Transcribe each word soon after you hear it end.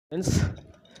Friends,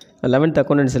 11th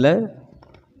accountancy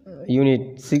unit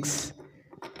 6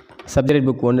 subject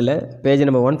book 1 page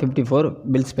number 154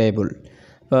 bills payable.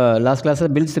 Last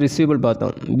கிளாஸில் bills receivable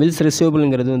பார்த்தோம். Bills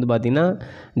ரிசீவபிள்ங்கிறது வந்து பார்த்திங்கன்னா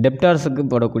டெப்டார்ஸுக்கு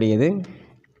போடக்கூடியது.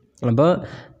 அப்போ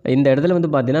இந்த இடத்துல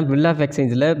வந்து பார்த்திங்கன்னா பில் ஆஃப்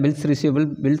எக்ஸ்சேஞ்சில் பில்ஸ் ரிசீவபிள்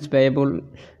பில்ஸ்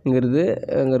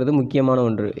பேயபிள்ங்கிறது முக்கியமான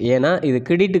ஒன்று. ஏன்னா இது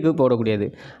கிரெடிட்டுக்கு போடக்கூடியது.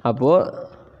 அப்போது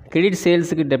கிரெடிட்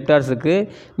சேல்ஸுக்கு டெப்டார்ஸுக்கு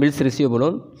பில்ஸ்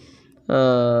ரிசீவபிளும்,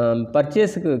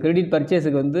 பர்ச்சேஸுக்கு கிரெடிட்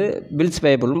பர்ச்சேஸுக்கு வந்து பில்ஸ்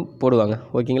பேயபிளும் போடுவாங்க.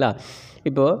 ஓகேங்களா?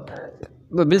 இப்போ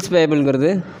பில்ஸ் பேயபிள்ங்கிறது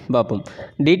பார்ப்போம்.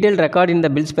 Detail record in the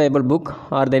bills payable book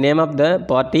R the name of the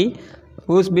party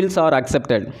whose bills R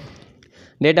accepted,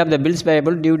 date of the bills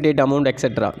payable, due date, amount,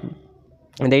 etcetera.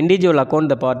 The individual account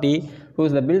the party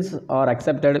whose the bills are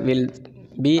accepted will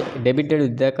be debited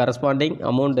with the corresponding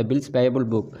amount the bills payable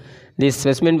book. This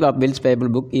specimen of bills payable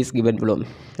book is given below.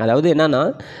 அதாவது என்னன்னா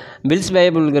bills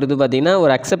பேயபிள்ங்கிறது பார்த்திங்கன்னா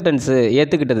ஒரு acceptance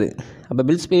ஏற்றுக்கிட்டது. அப்போ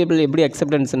bills payable எப்படி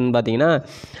அக்செப்டன்ஸ்னு பார்த்தீங்கன்னா,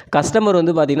 customer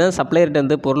வந்து பார்த்திங்கன்னா சப்ளையர்கிட்ட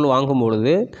வந்து பொருள்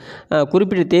வாங்கும்பொழுது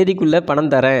குறிப்பிட்ட தேதிக்குள்ளே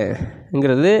பணம்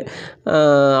தரேங்கிறது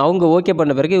அவங்க ஓகே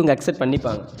பண்ண பிறகு இவங்க அக்செப்ட்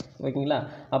பண்ணிப்பாங்க. ஓகேங்களா?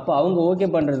 அப்போ அவங்க ஓகே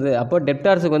பண்ணுறது, அப்போ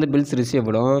டெப்டார்ஸுக்கு வந்து பில்ஸ்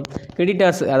ரிசீவபிளும்,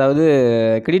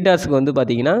 கிரெடிட்டார்ஸுக்கு வந்து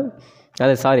பார்த்திங்கன்னா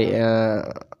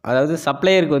அதாவது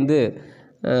சப்ளையருக்கு வந்து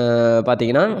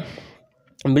பார்த்திங்கன்னா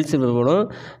பில்ஸ் ரிசீவபிளும்,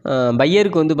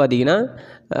 பையருக்கு வந்து பார்த்திங்கன்னா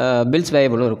பில்ஸ்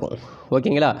பேயபிளும் இருக்கும்.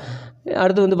 ஓகேங்களா?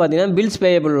 அடுத்து வந்து பார்த்திங்கன்னா பில்ஸ்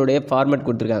பேயபிளுடைய ஃபார்மேட்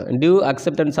கொடுத்துருக்காங்க. Due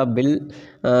acceptance of bill,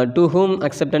 to whom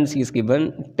acceptance is given,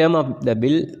 term of the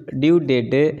bill, due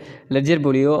date, ledger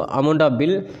polio, amount of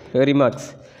bill, remarks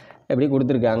எப்படி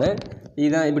கொடுத்துருக்காங்க.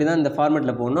 இதுதான் இப்படி தான் இந்த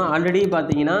ஃபார்மேட்டில் போடணும். ஆல்ரெடி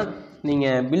பார்த்தீங்கன்னா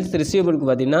நீங்கள் பில்ஸ் ரிசீவபிளுக்கு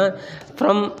பார்த்தீங்கன்னா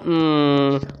ஃப்ரம்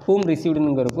ஹூம்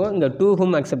ரிசீவ்டுன்னு இருக்கும், இந்த டு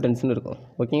ஹூம் அக்செப்டன்ஸ்னு இருக்கும்.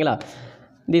 ஓகேங்களா?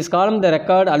 திஸ் காலம் the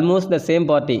record almost the same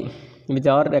party which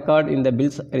are record in the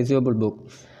bills receivable book.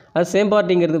 அது சேம்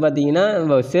பார்ட்டிங்கிறது பார்த்தீங்கன்னா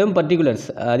சேம் பர்டிகுலர்ஸ்,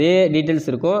 அதே டீட்டெயில்ஸ்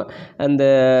இருக்கும். அந்த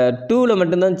டூவில்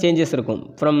மட்டும்தான் சேஞ்சஸ் இருக்கும்.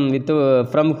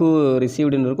 ஃப்ரம் ஹூ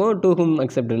ரிசீவ்டுன்னு இருக்கும், டு ஹூம்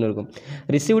அக்செப்டுன்னு இருக்கும்.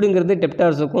 ரிசீவ்டுங்கிறது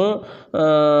டெப்டார்ஸுக்கும்,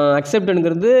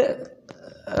 அக்செப்டுங்கிறது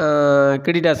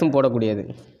கிரெடிட்டார்ஸும் போடக்கூடியது.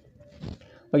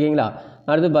 ஓகேங்களா?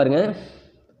 அடுத்து பாருங்கள்.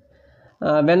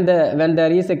 when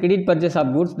there is a credit purchase of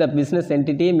goods, the business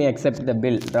entity may accept the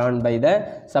bill drawn by the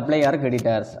supplier or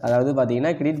creditors. அதாவது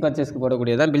பார்த்தீங்கன்னா கிரெடிட் பர்ச்சேஸ்க்கு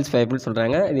போடக்கூடியதான் பில்ஸ் பேயபிள்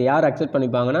சொல்கிறாங்க. இது யார் அக்செப்ட்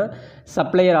பண்ணிப்பாங்கன்னா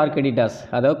சப்ளையர் ஆர் கிரெடிட்டர்ஸ்,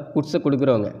 அதாவது குட்ஸை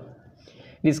கொடுக்குறவங்க.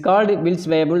 It is called bills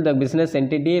payable the business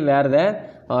entity where there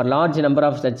are large number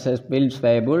of such bills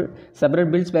payable.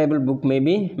 Separate bills payable book may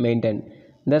be maintained.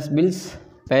 Thus bills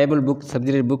payable book,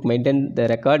 subsidiary book maintain the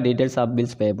record details of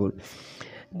bills payable.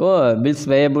 இப்போது bills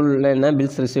பேயபிள்னா என்ன,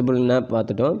 bills ரிசீவபிள்னா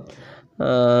பார்த்துட்டோம்.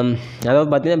 அதாவது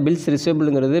பார்த்திங்கன்னா bills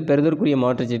ரிசீவபிள்ங்கிறது பெறுதற்குரிய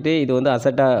மாற்றுச்சீட்டு, இது வந்து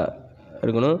அசட்டாக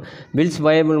இருக்கணும். Bills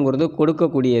பேயபிள்ங்கிறது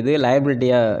கொடுக்கக்கூடியது,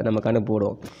 லயபிலிட்டியாக நம்ம கணக்கு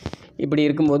போடுவோம். இப்படி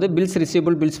இருக்கும்போது பில்ஸ்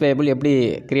ரிசீவபிள் பில்ஸ் பேயபிள்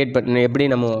எப்படி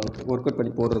நம்ம ஒர்க் அவுட்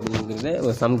பண்ணி போடுறதுங்கிறது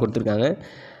ஒரு சம் கொடுத்துருக்காங்க.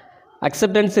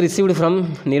 Acceptance received from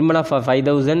Nirmala for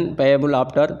 5,000 payable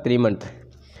after 3 months.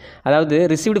 அதாவது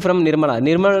ரிசீவ்டு ஃப்ரம்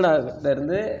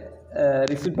நிர்மலாவிலேருந்து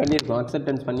ரிசீவ் பண்ணியிருக்கோம்,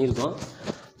 அக்செப்டன்ஸ் பண்ணியிருக்கோம்.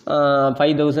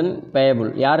 5,000 பேயபிள்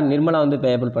யார் நிர்மலா வந்து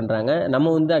பேயபிள் பண்ணுறாங்க,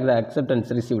 நம்ம வந்து அது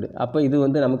அக்செப்டன்ஸ் ரிசீவ்டு. அப்போ இது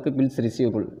வந்து நமக்கு bills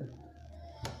receivable.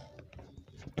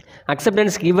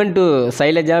 Acceptance given to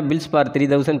Shailaja bills for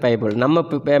 3,000 payable, நம்ம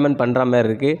பேமெண்ட் பண்ணுற மாதிரி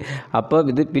இருக்குது. அப்போ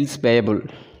இது bills payable.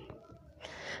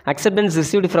 Acceptance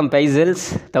received from பைசல்ஸ்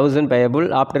 1,000 payable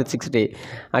after 6 days.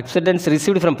 Acceptance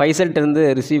received from பைசல்ட்டிருந்து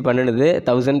receive பண்ணினது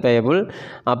 1,000 பேயபிள்.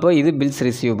 அப்போ இது bills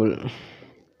receivable.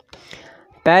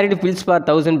 Buried bills for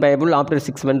 1,000 payable after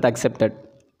 6 months accepted.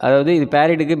 அதாவது இது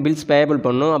பேரிட்டுக்கு பில்ஸ் பேயபிள்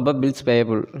பண்ணும், அப்போ பில்ஸ்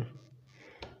பேயபிள்.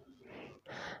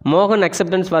 மோகன்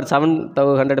acceptance for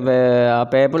 700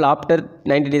 payable after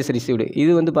 90 days received.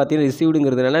 இது வந்து பார்த்தீங்கன்னா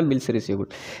ரிசீவ்டுங்கிறதுனால பில்ஸ் ரிசீவபிள்.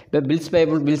 இப்போ பில்ஸ்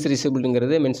பேயபிள் பில்ஸ்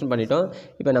ரிசீவபிள்ங்கிறது மென்ஷன் பண்ணிட்டோம்.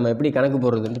 இப்போ நம்ம எப்படி கணக்கு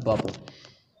போடுறதுன்னு பார்ப்போம்.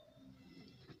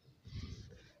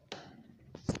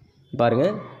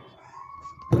 பாருங்கள்.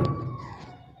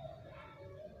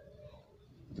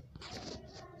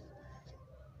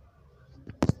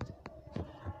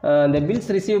 The bills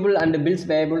receivable and bills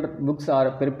payable books are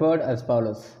prepared as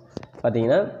follows.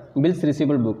 பார்த்தீங்கன்னா பில்ஸ்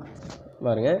ரிசீவபிள் புக்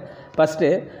பாருங்கள். First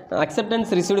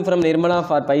acceptance received from Nirmala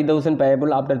for 5,000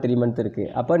 payable after 3 months இருக்குது.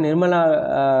 அப்போ நிர்மலா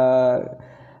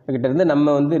கிட்டேருந்து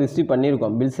நம்ம வந்து ரிசீவ்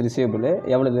பண்ணியிருக்கோம் பில்ஸ் ரிசீவபிள்.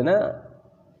 எவ்வளோதுன்னா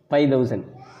 5,000.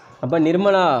 அப்போ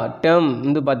நிர்மலா டேர்ம்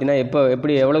வந்து பார்த்திங்கன்னா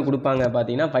எவ்வளோ கொடுப்பாங்க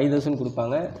பார்த்தீங்கன்னா 5,000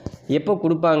 கொடுப்பாங்க. எப்போ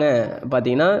கொடுப்பாங்க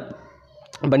பார்த்தீங்கன்னா,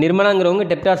 இப்போ நிர்மலாங்கிறவங்க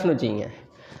டெப்டார்ஸ்னு வச்சுக்கிங்க.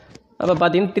 அப்போ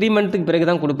பார்த்தீங்கன்னா 3 months பிறகு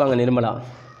தான் கொடுப்பாங்க நிர்மலா.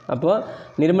 அப்போது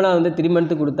நிர்மலா வந்து 3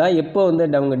 months கொடுத்தா எப்போ வந்து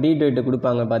அவங்க டியூ டேட்டு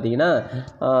கொடுப்பாங்க பார்த்தீங்கன்னா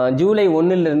ஜூலை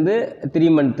 1 3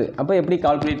 months. அப்போ எப்படி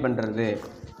கால்குலேட் பண்ணுறது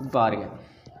பாருங்கள்.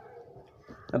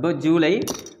 அப்போ ஜூலை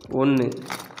 1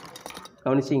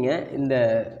 கவனிச்சிங்க. இந்த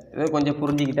கொஞ்சம்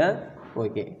புரிஞ்சிக்கிட்டா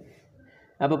ஓகே.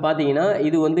 அப்போ பார்த்தீங்கன்னா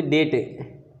இது வந்து டேட்டு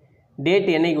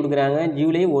என்னைக்கு கொடுக்குறாங்க?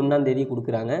 ஜூலை 1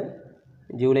 கொடுக்குறாங்க.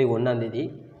 ஜூலை 1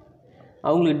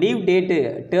 அவங்களுக்கு டியூ டேட்டு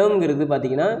டேர்ம்ங்கிறது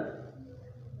பார்த்தீங்கன்னா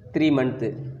 3 மந்த்து.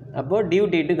 அப்போது டியூ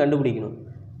டேட்டு கண்டுபிடிக்கணும்.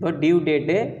 இப்போ டியூ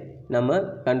டேட்டு நம்ம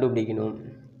கண்டுபிடிக்கணும்.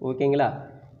 ஓகேங்களா?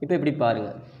 இப்போ இப்படி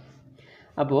பாருங்கள்.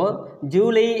 அப்போது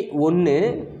ஜூலை 1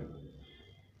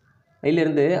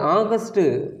 இதிலிருந்து ஆகஸ்ட்டு,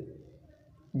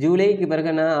 ஜூலைக்கு பிறகு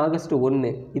என்ன? ஆகஸ்ட்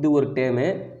 1 இது ஒரு டேர்மு.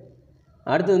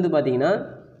 அடுத்து வந்து பார்த்திங்கன்னா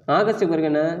ஆகஸ்ட்டுக்கு பிறகு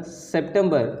என்ன?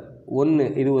 செப்டம்பர் 1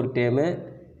 இது ஒரு டேர்மு.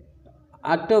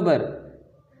 அக்டோபர்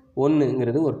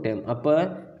 1ங்கிறது ஒரு டேர்ம். அப்போ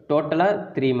டோட்டலாக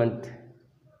 3 மந்த்.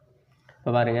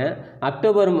 இப்போ பாருங்கள்,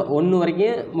 அக்டோபர் 1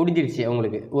 வரைக்கும் முடிஞ்சிருச்சு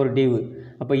அவங்களுக்கு ஒரு டியூ.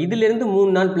 அப்போ இதிலேருந்து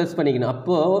 3 நாள் ப்ளஸ் பண்ணிக்கணும்.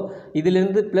 அப்போது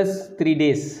இதிலேருந்து ப்ளஸ் 3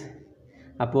 டேஸ்.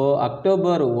 அப்போது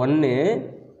அக்டோபர் 1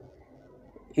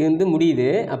 இது முடியுது.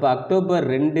 அப்போ அக்டோபர்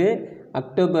 2,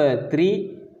 அக்டோபர் 3,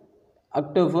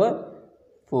 அக்டோபர்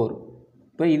 4.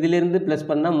 இப்போ இதிலேருந்து ப்ளஸ்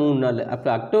பண்ணால் 3 நாள். அப்போ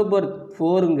அக்டோபர்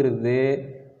 4ங்கிறது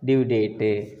டியூ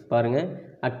டேட்டு. பாருங்கள்,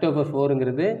 அக்டோபர்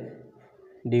 4ங்கிறது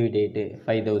டியூ டேட்டு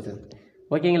 5000.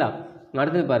 ஓகேங்களா?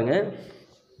 அடுத்தது பாருங்கள்,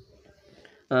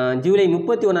 ஜூலை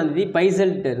 31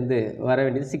 பைசல்ட்டு இருந்து வர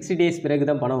வேண்டியது 60 டேஸ் பிறகு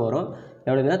தான் பணம் வரும்.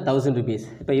 எவ்வளோன்னா 1000 rupees.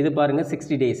 இப்போ இது பாருங்கள்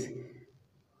 60 டேஸ்.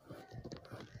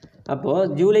 அப்போது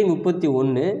ஜூலை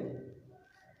 31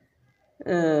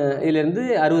 இதிலேருந்து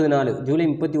 60 நாள். ஜூலை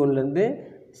 31லேருந்து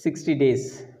 60 டேஸ்.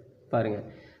 பாருங்கள்,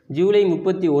 ஜூலை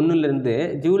 31லேருந்து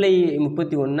ஜூலை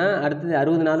 31 அடுத்தது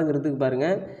 60 நாளுங்கிறதுக்கு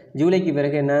பாருங்கள். ஜூலைக்கு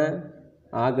பிறகு என்ன?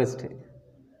 August,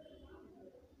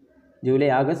 July,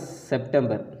 August,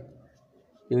 September,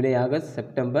 July, August,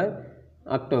 September,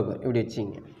 October இப்படி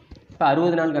வச்சிங்க. இப்போ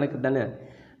 60 நாள் கணக்கு தானே.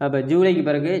 அப்போ ஜூலைக்கு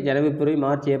பிறகு ஜனவரி, பிப்ரவரி,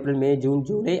 மார்ச், ஏப்ரல், மே, ஜூன்,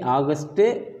 ஜூலை, ஆகஸ்ட்டு,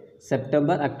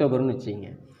 செப்டம்பர், அக்டோபர்னு வச்சிங்க.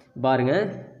 பாருங்கள்,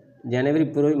 ஜனவரி,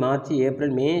 பிப்ரவரி, மார்ச்,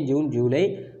 ஏப்ரல், மே, June, July,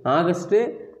 August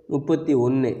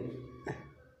 31,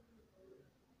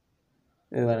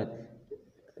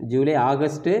 July,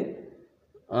 August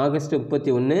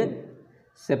 31,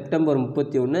 September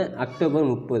 31, October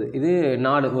 30. இது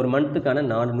 4 ஒரு மந்த்துக்கான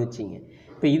 4ன்னு வச்சிங்க.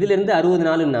 இப்போ இதிலேருந்து 60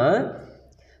 நாளுன்னா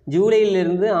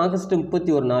ஜூலையிலேருந்து ஆகஸ்ட்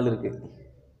 31 நாள் இருக்குது.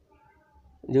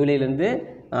 ஜூலையிலேருந்து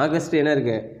ஆகஸ்ட் என்ன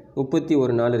இருக்குது?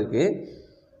 31 நாள் இருக்குது.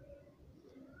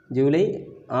 ஜூலை,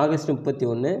 ஆகஸ்ட்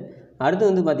 31. அடுத்து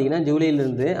வந்து பார்த்திங்கன்னா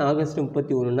ஜூலையிலேருந்து August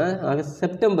 31னா August,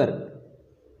 September,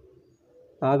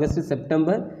 August,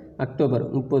 September, October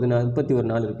 31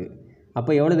 நாள் இருக்குது.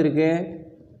 அப்போ எவ்வளவு இருக்குது?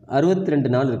 62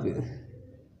 நாள் இருக்குது.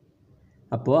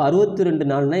 அப்போது 62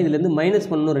 நாள்னால் இதிலேருந்து மைனஸ்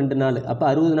பண்ணணும் 2 நாள். அப்போ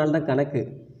 60 நாள் தான் கணக்கு.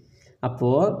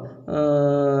 அப்போது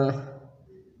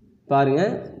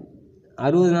பாருங்கள்,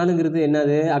 60 நாளுங்கிறது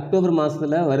என்னது? அக்டோபர்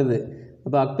மாதத்தில் வருது.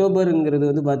 அப்போ அக்டோபருங்கிறது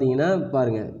வந்து பார்த்திங்கன்னா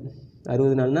பாருங்கள்,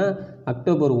 60 நாள்னா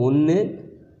அக்டோபர் 1,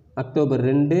 அக்டோபர்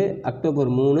 2, அக்டோபர்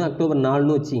 3, அக்டோபர்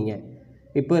 4ன்னு வச்சிங்க.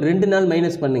 இப்போ 2 நாள்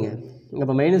மைனஸ் பண்ணுங்கள்.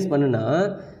 அப்போ மைனஸ் பண்ணுனா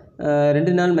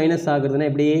 2 நாள் மைனஸ் ஆகுறதுனா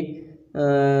எப்படி?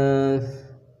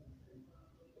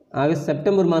 ஆகஸ்ட்,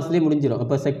 செப்டம்பர் மாதத்துலேயே முடிஞ்சிடும்.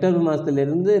 அப்போ செப்டம்பர்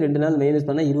மாதத்துலேருந்து 2 நாள் மைனஸ்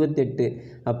பண்ணால் 28.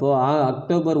 அப்போது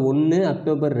அக்டோபர் 1,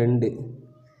 அக்டோபர் 2,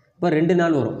 இப்போ 2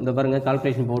 நாள் வரும். இந்த பாருங்கள்,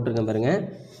 கால்குலேஷன் போட்டிருக்கேன் பாருங்கள்.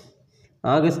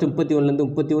 ஆகஸ்ட் 31லேருந்து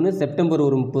 31, செப்டம்பர்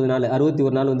ஒரு 30 நாள்,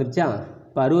 61 நாள் வந்துருச்சா?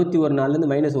 இப்போ 61 நாள்லேருந்து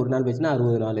மைனஸ் 1 நாள் போச்சுன்னா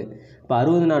 60 நாள். இப்போ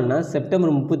 60 நாள்னா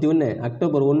September 31,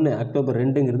 October 1, October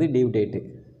 2ங்கிறது due date.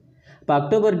 இப்போ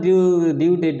அக்டோபர்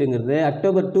டியூ டேட்டுங்கிறது,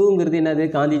 அக்டோபர் 2ங்கிறது என்னது?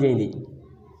 காந்தி ஜெயந்தி.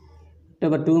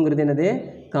 அக்டோபர் 2ங்கிறது என்னது?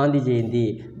 காந்தி ஜெயந்தி.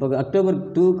 இப்போ அக்டோபர்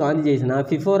 2 காந்தி ஜெயந்தினா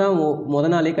ஃபிஃபோராக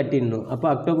முதல் நாளே கட்டிடணும். அப்போ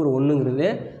அக்டோபர் 1ங்கிறது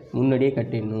முன்னாடியே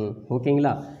கட்டிடணும்.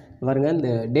 ஓகேங்களா? பாருங்கள், இந்த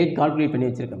டேட் கால்குலேட் பண்ணி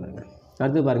வச்சுருக்கேன் பாருங்கள்.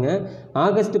 அடுத்து பாருங்கள்,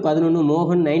 ஆகஸ்ட் 11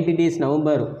 மோகன் 90 டேஸ்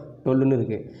நவம்பர் 12ன்னு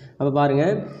இருக்குது. அப்போ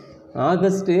பாருங்கள்,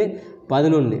 ஆகஸ்ட்டு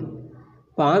 11.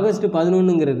 இப்போ ஆகஸ்ட்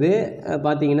 11ங்கிறது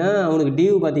பார்த்திங்கன்னா அவனுக்கு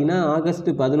டியூ பார்த்திங்கன்னா ஆகஸ்ட்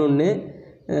 11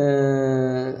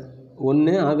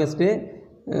 1, ஆகஸ்ட்டு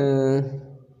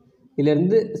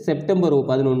இதிலேருந்து செப்டம்பர்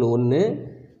 11 1,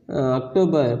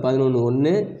 அக்டோபர் 11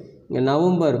 1,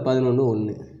 நவம்பர் 11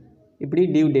 1, இப்படி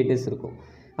டியூ டேட்டஸ் இருக்கும்.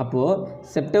 அப்போது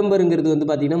செப்டம்பருங்கிறது வந்து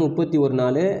பார்த்திங்கன்னா 31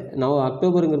 நாள்,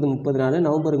 அக்டோபருங்கிறது 30 நாள்,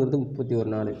 நவம்பருங்கிறது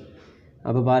 31 நாள்.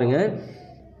 அப்போ பாருங்கள்,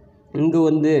 இங்கே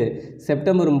வந்து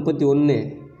செப்டம்பர் 31,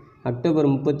 அக்டோபர்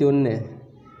 31,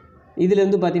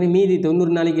 இதிலேருந்து பார்த்திங்கன்னா மீதி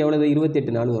 90 நாளைக்கு எவ்வளோ?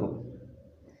 28 நாள் வரும்.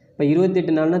 இப்போ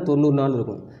 28 நாள்னால் 90 நாள்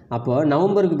இருக்கும். அப்போது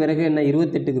நவம்பருக்கு பிறகு என்ன?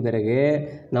 28க்கு பிறகு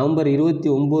நவம்பர்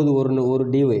 29 ஒரு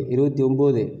டியூ,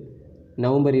 29,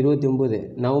 நவம்பர் 29,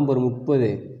 நவம்பர்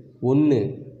 30, 1,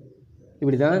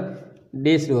 இப்படி தான்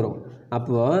டேஸ் வரும்.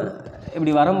 அப்போது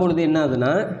இப்படி வரும்பொழுது என்ன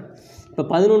ஆகுதுன்னா, இப்போ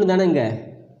 11 தானே இங்கே?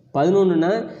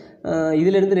 11னா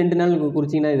இதிலேருந்து 2 நாள்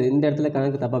குறிச்சிங்கன்னா இது இந்த இடத்துல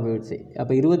கணக்கு தப்பாக போயிடுச்சு.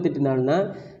 அப்போ 28 நாள்னா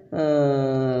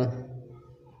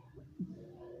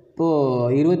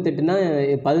இப்போது 28னா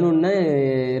 11னா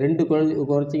 2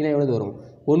 குறைச்சிங்கன்னா எவ்வளோ வரும்?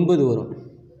 9 வரும்.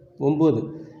 9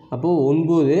 அப்போது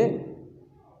 9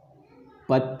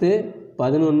 10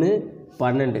 11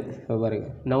 12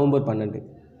 பாருங்கள் நவம்பர்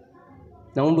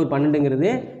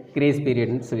 12 கிரேஸ்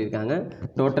பீரியட்னு சொல்லியிருக்காங்க.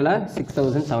 டோட்டலாக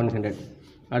 6700.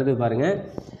 அடுத்து பாருங்கள்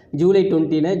ஜூலை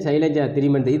 20ல் சைலஜா 3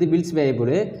 month இது பில்ஸ்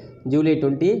பேயபிள். ஜூலை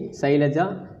 20 சைலஜா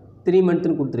 3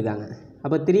 monthன்னு கொடுத்துருக்காங்க.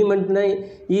 அப்போ 3 monthனா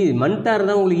மந்த்தாக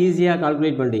இருந்தால் உங்களுக்கு ஈஸியாக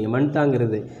கால்குலேட் பண்ணுறீங்க.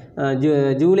 மந்த்தாங்கிறது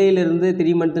ஜூலையிலேருந்து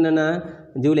 3 monthனா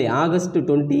July August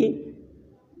 20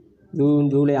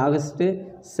 July August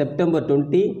September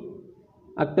 20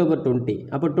 October 20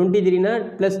 அப்போ 23னா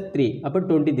 +3 அப்போ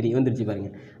 23 வந்துருச்சு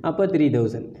பாருங்கள். அப்போ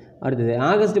 3000. அடுத்தது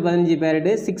ஆகஸ்ட் 15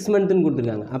 பீரியடு 6 monthன்னு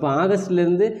கொடுத்துருக்காங்க. அப்போ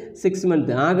ஆகஸ்ட்லேருந்து 6 month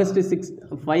August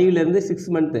 5லேருந்து 6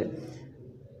 month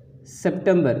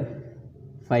September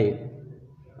 5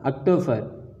 October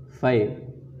 5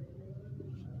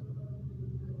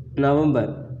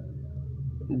 November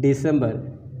December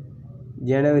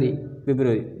ஜனவரி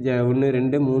பிப்ரவரி 1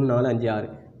 2 3 4 5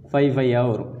 6 5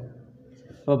 வரும்.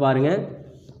 இப்போ பாருங்கள்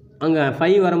அங்கே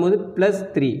 5 வரும்போது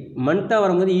 +3 மந்த்தாக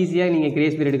வரும்போது ஈஸியாக நீங்கள்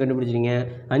கிரேஸ் பீரியட் கண்டுபிடிச்சிங்க.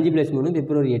 5 + 3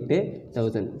 பிப்ரவரி 8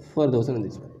 1000 4000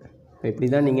 வந்துச்சு. இப்போ இப்படி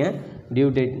தான் நீங்கள் டியூ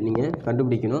டேட் நீங்கள்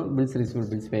கண்டுபிடிக்கணும் பில்ஸ் ரிசீவபிள்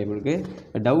பில்ஸ் பேயபிளுக்கு.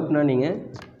 டவுட்னால் நீங்கள்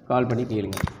கால் பண்ணி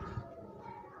கேளுங்க.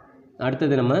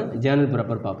 அடுத்தது நம்ம ஜேர்னல்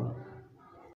ப்ராப்பர் பார்ப்போம்.